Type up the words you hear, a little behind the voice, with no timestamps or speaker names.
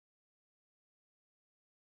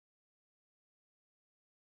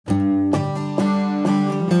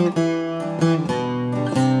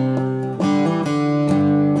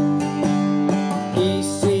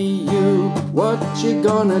you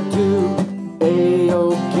gonna do?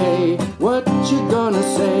 A-okay, what you gonna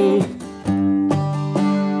say?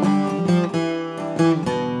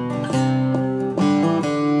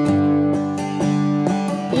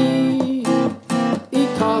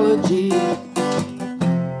 Ecology,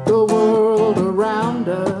 the world around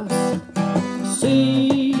us.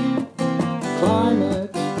 See,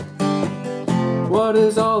 climate, what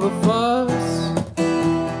is all the fuss?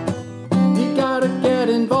 You gotta get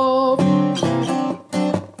involved,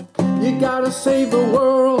 you gotta save the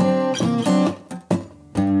world.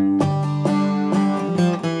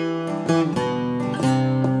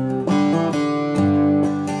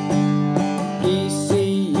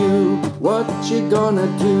 ECU, what you gonna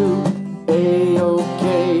do?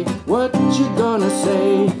 A-okay, what you gonna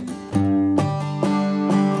say?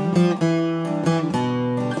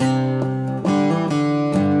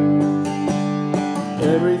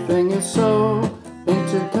 Everything is so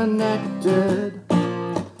interconnected,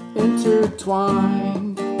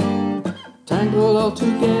 intertwined, tangled all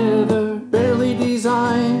together, barely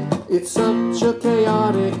designed. It's such a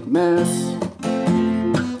chaotic mess.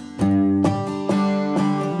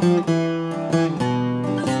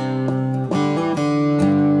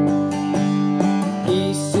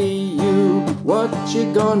 ECU, what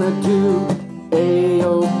you gonna do?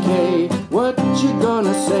 A-okay, what you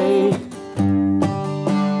gonna say?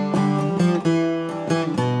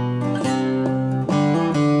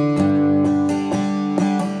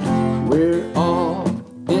 We're all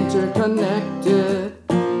interconnected,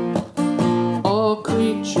 all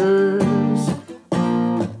creatures,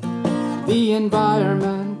 the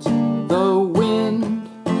environment, the wind,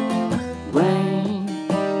 rain,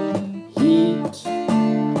 heat,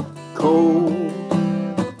 cold,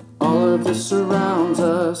 all of this surrounds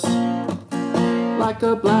us like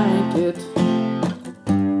a blanket.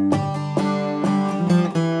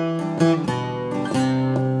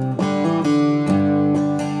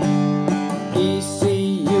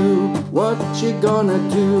 ECU, what you gonna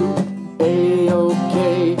do?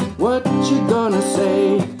 A-okay, what you gonna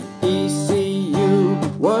say? ECU,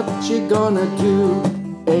 what you gonna do?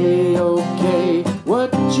 A-okay,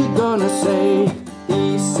 what you gonna say?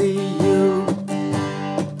 ECU,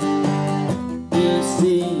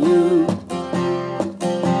 ECU,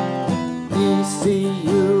 ECU,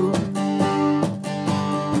 ECU,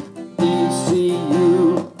 ECU,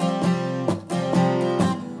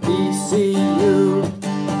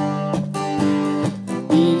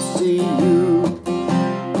 ECU,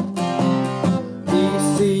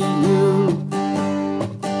 ECU,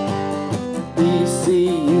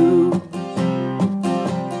 ECU,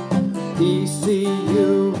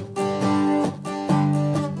 ECU.